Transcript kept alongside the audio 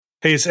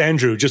Hey, it's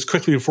Andrew. Just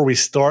quickly before we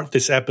start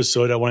this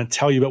episode, I want to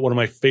tell you about one of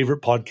my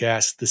favorite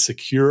podcasts, the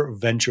Secure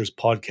Ventures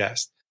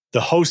podcast.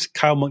 The host,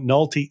 Kyle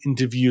McNulty,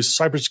 interviews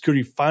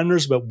cybersecurity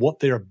founders about what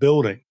they are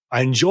building.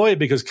 I enjoy it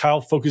because Kyle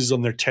focuses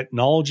on their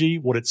technology,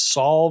 what it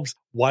solves,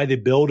 why they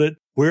build it,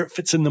 where it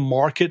fits in the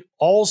market.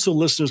 Also,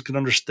 listeners can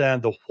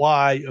understand the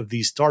why of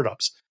these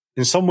startups.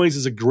 In some ways,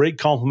 it's a great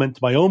complement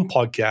to my own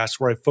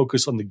podcast where I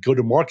focus on the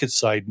go-to-market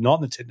side, not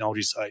on the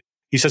technology side.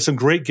 He's had some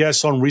great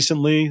guests on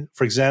recently.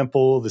 For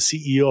example, the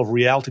CEO of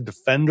Reality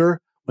Defender,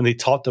 when they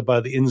talked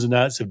about the ins and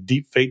outs of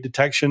deep fake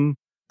detection.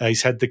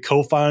 He's had the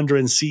co-founder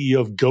and CEO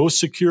of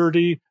Ghost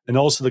Security, and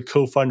also the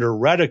co-founder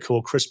of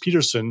Radical, Chris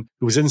Peterson,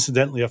 who was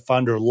incidentally a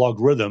founder of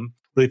LogRhythm,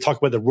 where they talk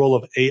about the role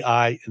of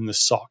AI in the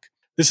SOC.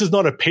 This is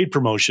not a paid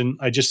promotion.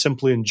 I just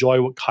simply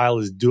enjoy what Kyle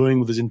is doing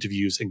with his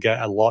interviews and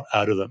get a lot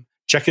out of them.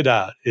 Check it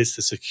out. It's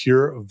the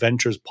Secure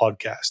Ventures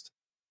podcast.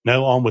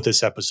 Now on with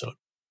this episode.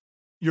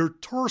 Your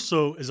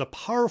torso is a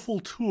powerful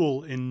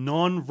tool in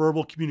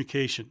nonverbal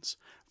communications.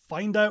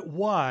 Find out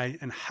why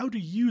and how to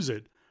use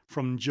it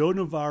from Joe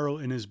Navarro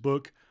in his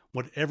book,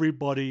 What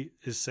Everybody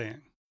is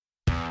Saying.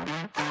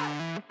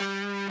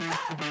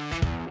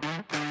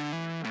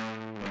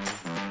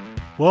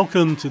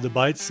 Welcome to the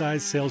Bite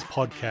Size Sales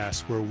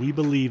Podcast, where we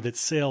believe that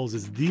sales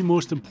is the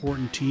most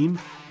important team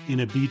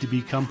in a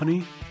B2B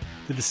company,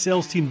 that the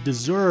sales team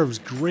deserves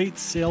great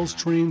sales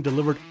training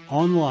delivered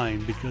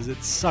online because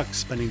it sucks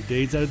spending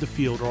days out of the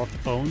field or off the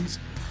phones.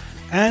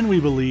 And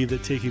we believe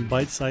that taking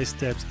bite-sized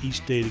steps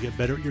each day to get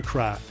better at your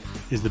craft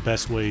is the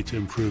best way to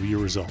improve your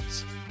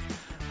results.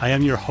 I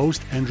am your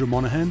host, Andrew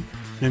Monahan,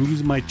 and I'm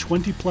using my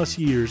 20 plus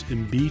years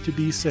in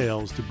B2B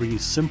sales to bring you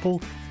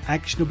simple,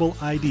 actionable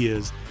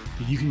ideas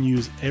that you can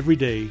use every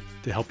day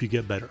to help you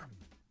get better.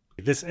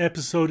 This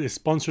episode is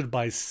sponsored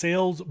by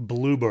Sales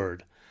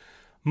Bluebird.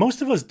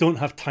 Most of us don't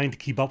have time to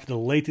keep up with the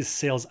latest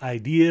sales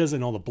ideas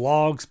and all the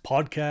blogs,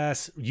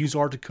 podcasts, news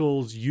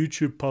articles,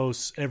 YouTube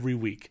posts every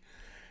week.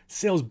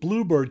 Sales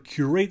Bluebird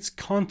curates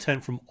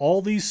content from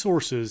all these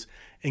sources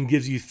and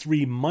gives you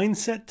 3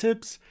 mindset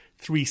tips,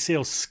 3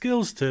 sales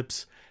skills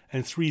tips,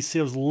 and 3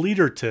 sales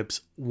leader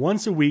tips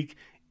once a week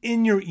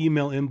in your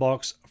email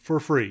inbox for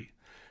free.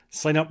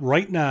 Sign up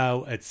right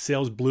now at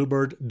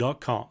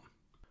salesbluebird.com.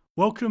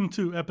 Welcome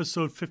to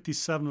episode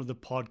 57 of the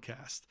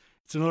podcast.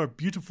 It's another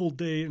beautiful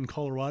day in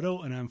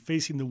Colorado, and I'm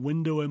facing the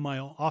window in my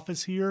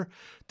office here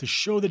to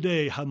show the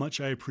day how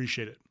much I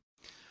appreciate it.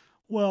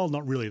 Well,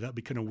 not really. That'd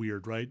be kind of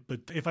weird, right?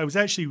 But if I was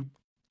actually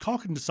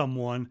talking to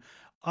someone,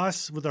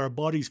 us with our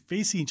bodies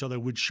facing each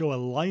other would show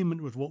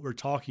alignment with what we're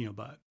talking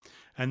about.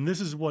 And this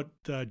is what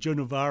Joe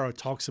Navarro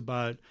talks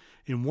about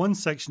in one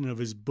section of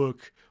his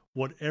book,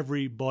 What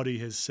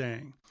Everybody is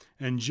Saying.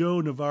 And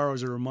Joe Navarro,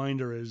 as a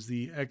reminder, is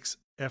the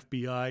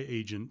ex-FBI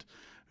agent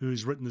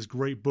who's written this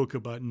great book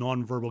about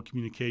nonverbal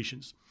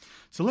communications.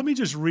 So let me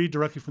just read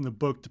directly from the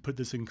book to put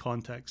this in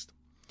context.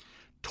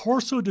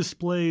 Torso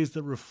displays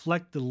that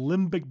reflect the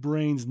limbic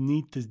brain's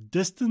need to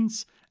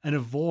distance and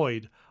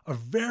avoid are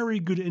very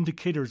good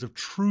indicators of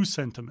true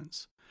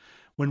sentiments.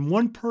 When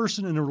one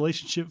person in a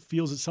relationship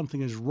feels that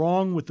something is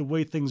wrong with the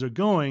way things are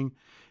going,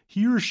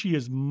 he or she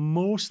is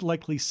most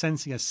likely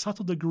sensing a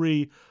subtle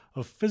degree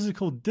of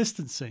physical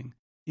distancing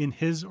in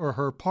his or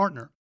her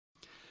partner.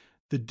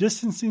 The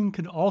distancing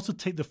can also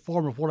take the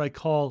form of what I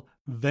call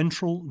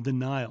ventral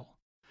denial.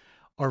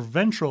 Our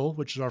ventral,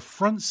 which is our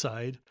front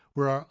side,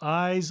 where our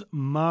eyes,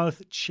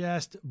 mouth,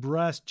 chest,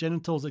 breast,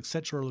 genitals,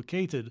 etc. are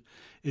located,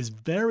 is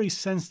very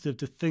sensitive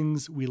to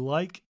things we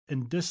like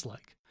and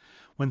dislike.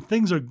 When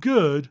things are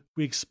good,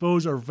 we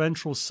expose our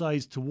ventral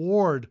sides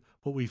toward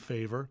what we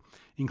favor,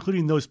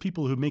 including those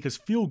people who make us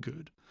feel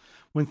good.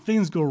 When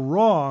things go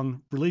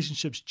wrong,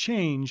 relationships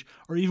change,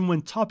 or even when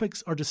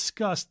topics are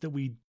discussed that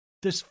we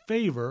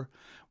disfavor,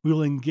 we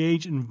will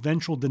engage in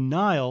ventral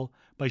denial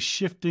by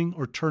shifting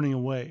or turning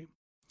away.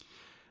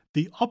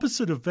 The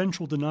opposite of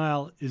ventral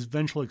denial is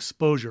ventral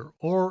exposure,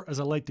 or as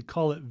I like to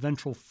call it,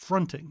 ventral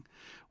fronting.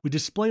 We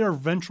display our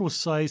ventral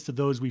sides to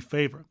those we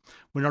favor.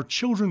 When our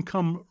children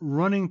come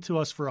running to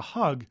us for a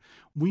hug,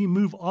 we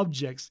move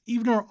objects,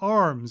 even our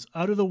arms,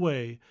 out of the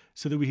way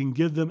so that we can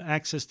give them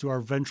access to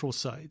our ventral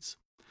sides.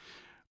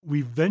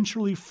 We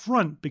ventrally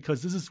front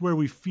because this is where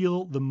we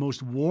feel the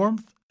most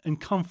warmth and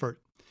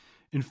comfort.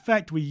 In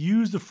fact, we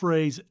use the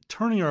phrase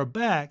turning our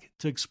back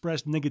to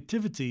express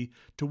negativity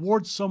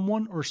towards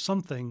someone or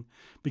something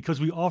because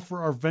we offer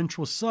our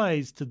ventral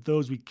sides to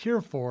those we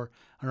care for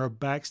and our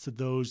backs to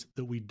those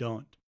that we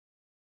don't.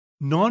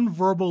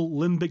 Nonverbal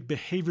limbic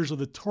behaviors of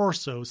the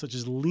torso, such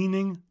as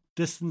leaning,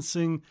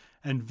 distancing,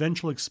 and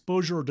ventral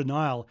exposure or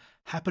denial,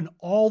 happen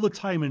all the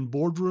time in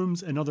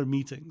boardrooms and other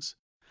meetings.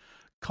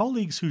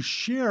 Colleagues who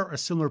share a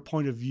similar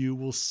point of view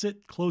will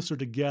sit closer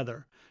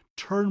together,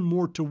 turn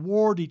more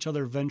toward each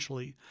other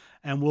eventually,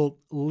 and will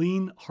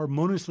lean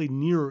harmoniously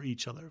nearer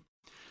each other.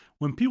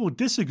 When people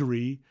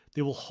disagree,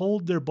 they will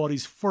hold their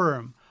bodies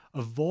firm,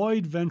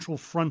 avoid ventral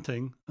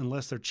fronting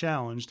unless they're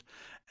challenged,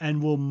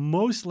 and will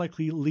most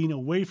likely lean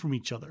away from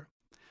each other.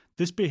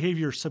 This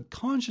behavior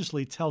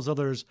subconsciously tells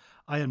others,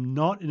 I am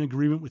not in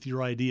agreement with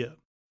your idea.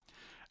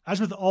 As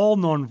with all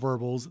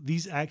nonverbals,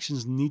 these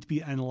actions need to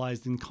be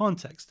analyzed in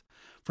context.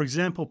 For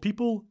example,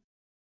 people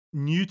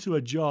new to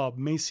a job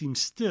may seem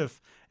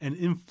stiff and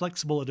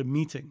inflexible at a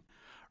meeting.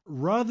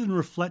 Rather than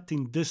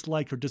reflecting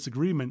dislike or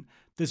disagreement,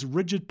 this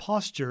rigid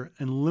posture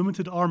and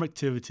limited arm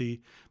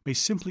activity may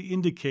simply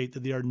indicate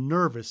that they are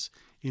nervous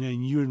in a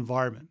new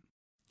environment.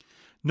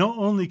 Not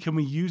only can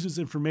we use this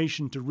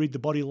information to read the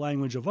body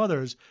language of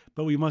others,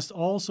 but we must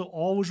also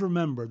always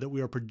remember that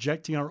we are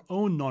projecting our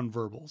own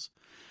nonverbals.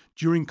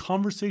 During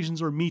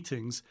conversations or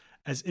meetings,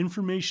 as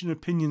information and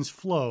opinions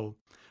flow,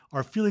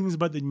 our feelings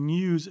about the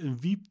news and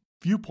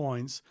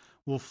viewpoints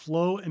will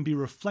flow and be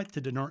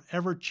reflected in our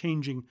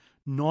ever-changing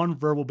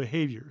nonverbal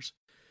behaviors.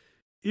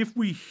 If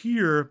we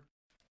hear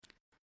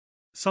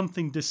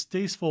something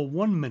distasteful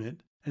 1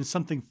 minute and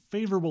something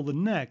favorable the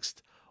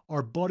next,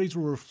 our bodies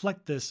will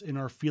reflect this in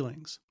our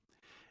feelings.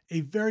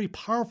 A very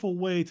powerful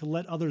way to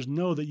let others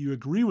know that you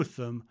agree with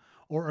them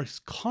or are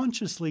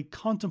consciously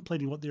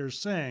contemplating what they are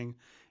saying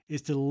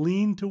is to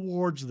lean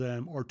towards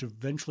them or to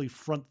eventually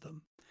front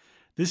them.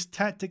 This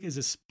tactic is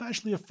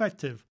especially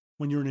effective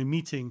when you're in a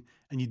meeting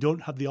and you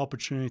don't have the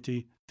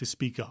opportunity to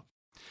speak up.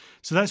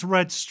 So that's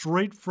read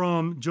straight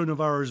from Joe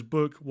Navarro's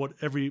book, What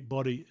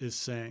Everybody is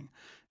Saying.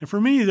 And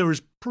for me, there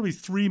was probably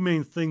three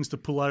main things to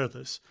pull out of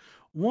this.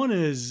 One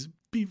is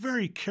be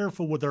very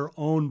careful with our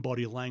own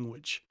body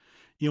language.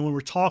 When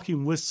we're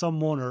talking with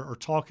someone or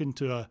talking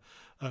to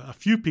a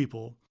few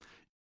people,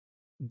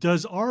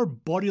 does our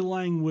body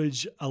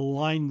language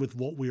align with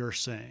what we are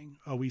saying?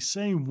 Are we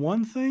saying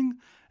one thing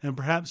and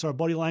perhaps our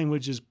body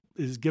language is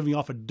giving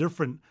off a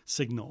different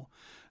signal?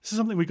 This is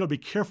something we've got to be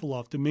careful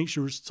of to make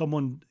sure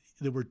someone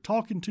that we're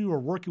talking to or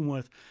working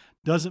with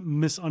doesn't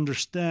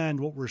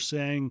misunderstand what we're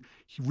saying,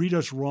 read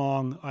us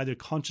wrong, either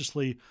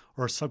consciously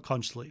or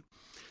subconsciously.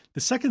 The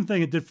second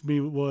thing it did for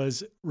me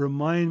was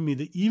remind me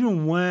that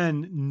even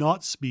when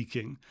not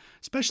speaking,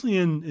 especially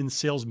in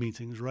sales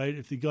meetings, right?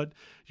 If you got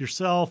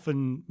yourself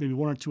and maybe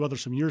one or two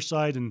others from your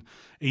side and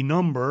a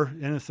number,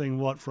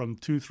 anything from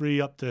 2,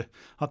 3 up to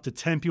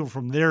 10 people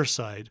from their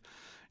side,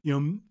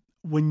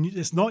 when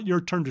it's not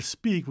your turn to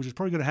speak, which is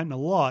probably going to happen a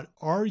lot,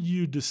 are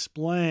you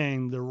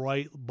displaying the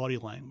right body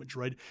language,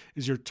 right?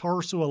 Is your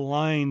torso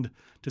aligned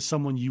to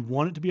someone you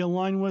want it to be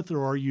aligned with,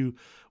 or are you,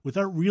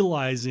 without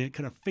realizing it,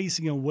 kind of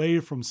facing away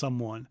from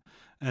someone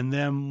and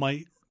then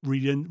might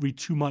read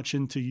too much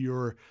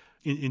into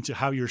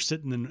how you're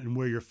sitting and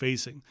where you're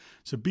facing?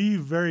 So be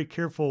very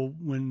careful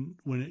when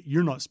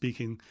you're not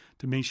speaking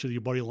to make sure that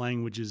your body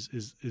language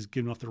is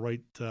giving off the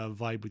right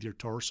vibe with your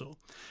torso.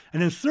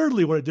 And then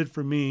thirdly, what it did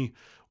for me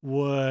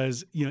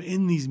was,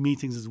 in these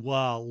meetings as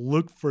well,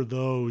 look for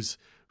those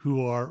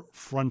who are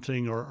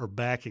fronting or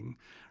backing,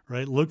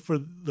 right? Look for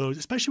those,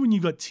 especially when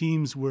you've got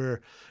teams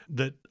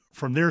that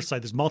from their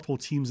side, there's multiple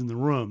teams in the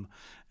room,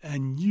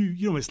 and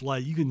it's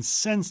like you can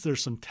sense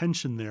there's some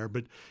tension there,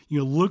 but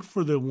look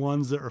for the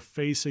ones that are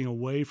facing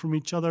away from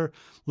each other.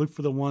 Look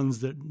for the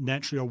ones that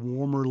naturally are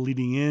warmer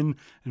leading in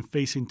and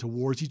facing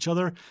towards each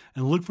other,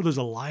 and look for those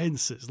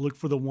alliances. Look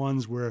for the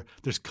ones where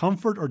there's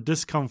comfort or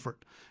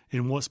discomfort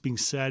in what's being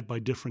said by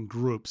different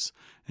groups,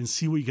 and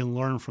see what you can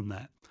learn from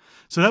that.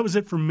 So that was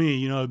it for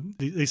me.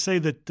 They say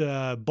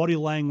that body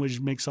language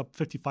makes up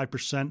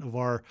 55% of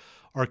our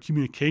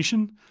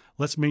communication.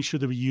 Let's make sure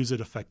that we use it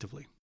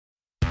effectively.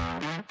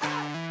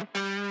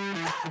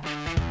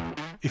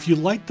 If you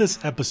liked this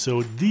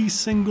episode, the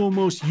single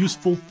most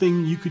useful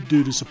thing you could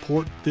do to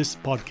support this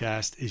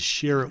podcast is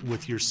share it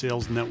with your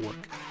sales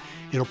network.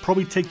 It'll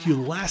probably take you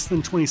less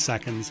than 20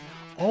 seconds.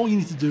 All you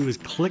need to do is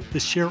click the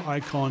share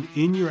icon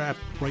in your app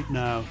right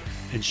now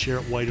and share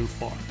it wide and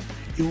far.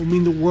 It will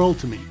mean the world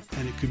to me,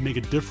 and it could make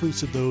a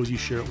difference to those you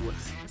share it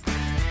with.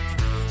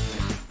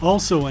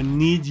 Also, I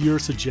need your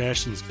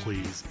suggestions,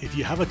 please. If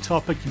you have a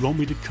topic you want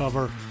me to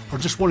cover or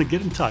just want to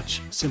get in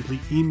touch, simply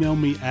email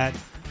me at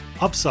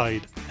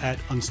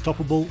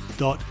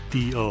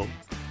upside@unstoppable.do.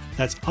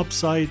 That's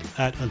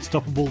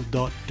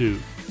upside@unstoppable.do.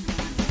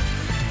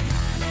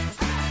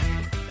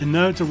 And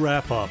now to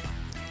wrap up.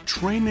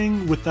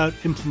 Training without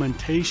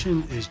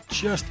implementation is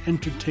just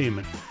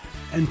entertainment,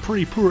 and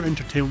pretty poor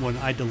entertainment when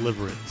I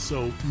deliver it.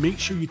 So make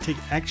sure you take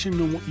action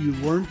on what you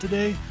learned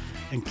today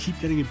and keep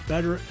getting it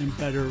better and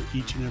better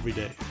each and every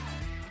day.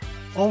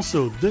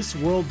 Also, this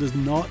world does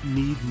not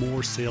need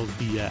more sales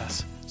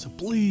BS, so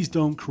please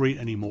don't create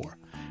any more.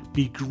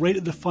 Be great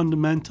at the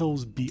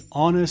fundamentals, be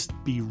honest,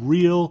 be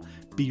real,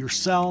 be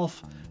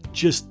yourself,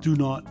 just do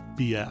not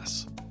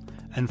BS.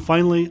 And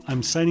finally,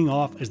 I'm signing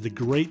off as the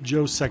great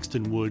Joe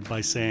Sexton would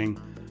by saying,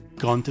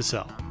 gone to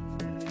sell.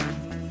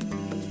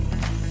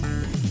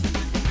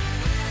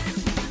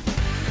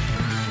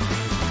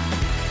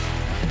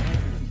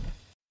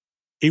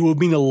 It would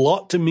mean a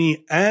lot to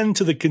me and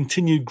to the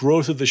continued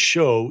growth of the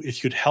show if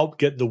you could help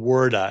get the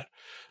word out.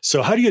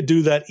 So how do you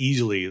do that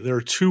easily? There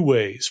are two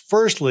ways.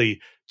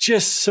 Firstly,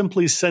 just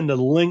simply send a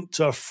link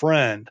to a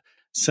friend.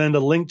 Send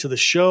a link to the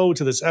show,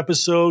 to this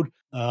episode.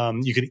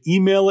 You can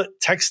email it,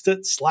 text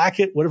it, Slack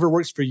it, whatever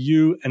works for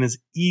you and is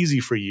easy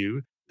for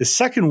you. The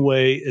second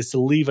way is to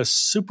leave a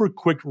super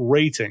quick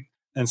rating.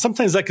 And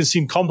sometimes that can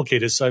seem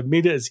complicated. So I've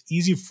made it as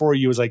easy for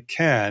you as I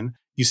can.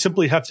 You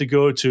simply have to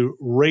go to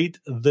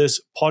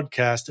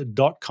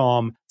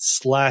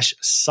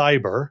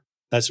ratethispodcast.com/cyber.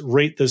 That's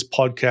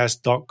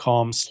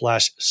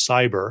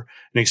ratethispodcast.com/cyber, and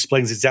it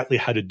explains exactly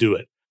how to do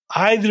it.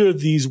 Either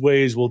of these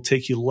ways will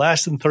take you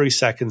less than 30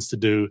 seconds to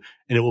do,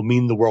 and it will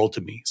mean the world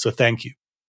to me. So thank you.